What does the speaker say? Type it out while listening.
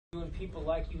You and people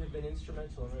like you have been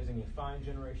instrumental in raising a fine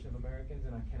generation of Americans,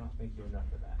 and I cannot thank you enough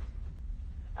for that.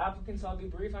 Applicants, I'll be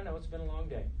brief. I know it's been a long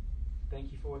day.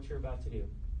 Thank you for what you're about to do.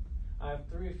 I have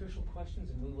 3 official questions,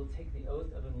 and we will take the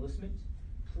oath of enlistment.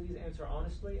 Please answer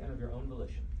honestly and of your own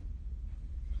volition.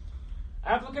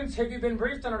 Applicants, have you been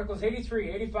briefed on Articles 83,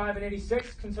 85, and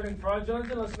 86 concerning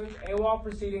fraudulent enlistment, AWOL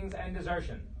proceedings, and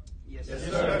desertion? Yes,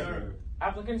 sir.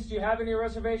 Applicants, do you have any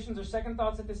reservations or second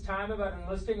thoughts at this time about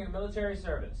enlisting in military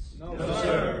service? No,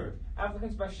 sir.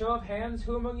 Applicants, by show of hands,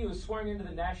 who among you is sworn into the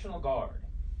National Guard?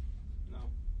 No.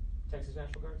 Texas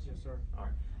National Guard? Yes, sir. All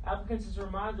right. Applicants, as a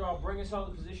reminder, I'll bring us all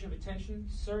to the position of attention.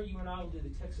 Sir, you and I will do the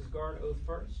Texas Guard oath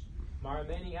first. My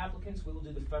remaining applicants, we will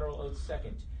do the federal oath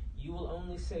second. You will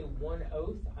only say one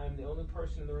oath. I am the only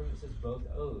person in the room that says both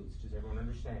oaths. Does everyone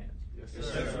understand? Yes,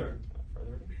 sir. Without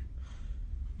further ado.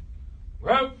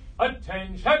 Group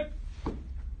attention!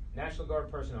 National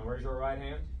Guard personnel, raise your right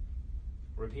hand.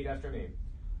 Repeat after me.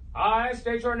 I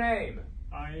state your name.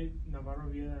 I, Navarro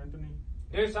Villa Anthony,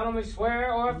 Do solemnly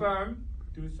swear or affirm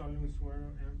do solemnly swear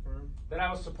and affirm that I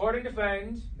will support and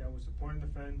defend that I will support and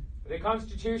defend the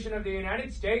Constitution of the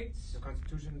United States the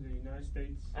Constitution of the United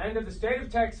States and of the state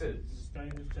of Texas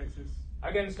and the state of Texas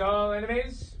against all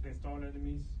enemies, against all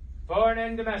enemies, foreign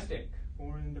and domestic,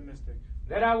 foreign and domestic,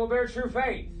 that I will bear true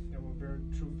faith that will bear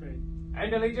true faith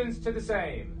and allegiance to the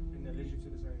same, and allegiance to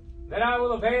the same, that I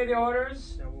will obey the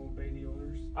orders that will obey the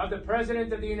orders of the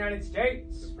President of the United of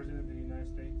States, the President of the United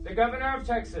States, the Governor of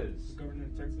Texas, the Governor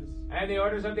of Texas, and the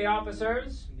orders of the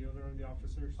officers and the order of the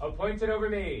officers appointed over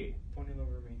me, appointed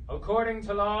over me, according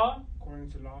to law,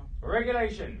 according to law,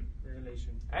 regulation,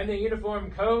 regulation, and the Uniform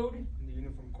Code and the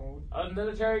Uniform Code of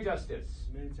Military Justice.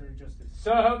 of military justice.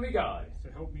 So help me God. So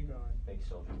help me God. Thank you,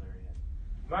 Soldier Larry.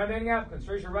 My remaining applicants,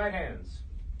 raise your right hands.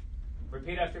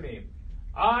 Repeat after me.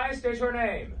 I state your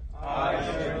name.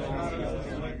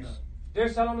 Do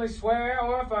solemnly swear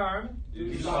or affirm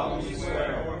Do solemnly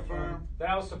swear or affirm that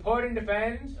I will support and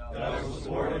defend that I will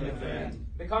support and defend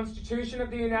the Constitution of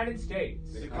the United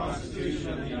States the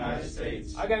Constitution of the United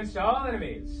States against all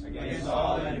enemies, against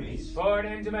all enemies, foreign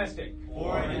and domestic,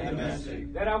 foreign and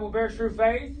domestic, that I will bear true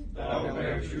faith that I will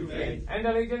bear true faith and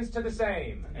allegiance to the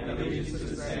same, and allegiance to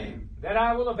the same, that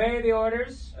I will obey the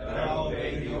orders that I will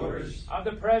obey the orders of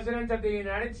the President of the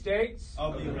United States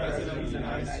of the President of the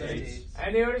United States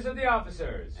and the orders of the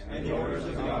officers and the orders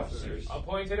of the officers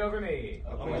appointed over me,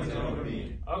 appointed over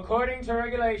me, according to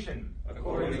regulation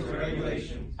according to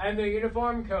regulation and the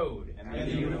Uniform Code and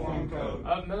the Uniform Code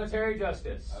of Military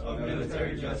Justice. of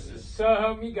military justice. So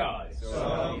help me God. So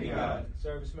help me God.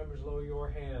 Service members, lower your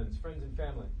hands. Friends and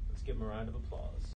family, let's give them a round of applause.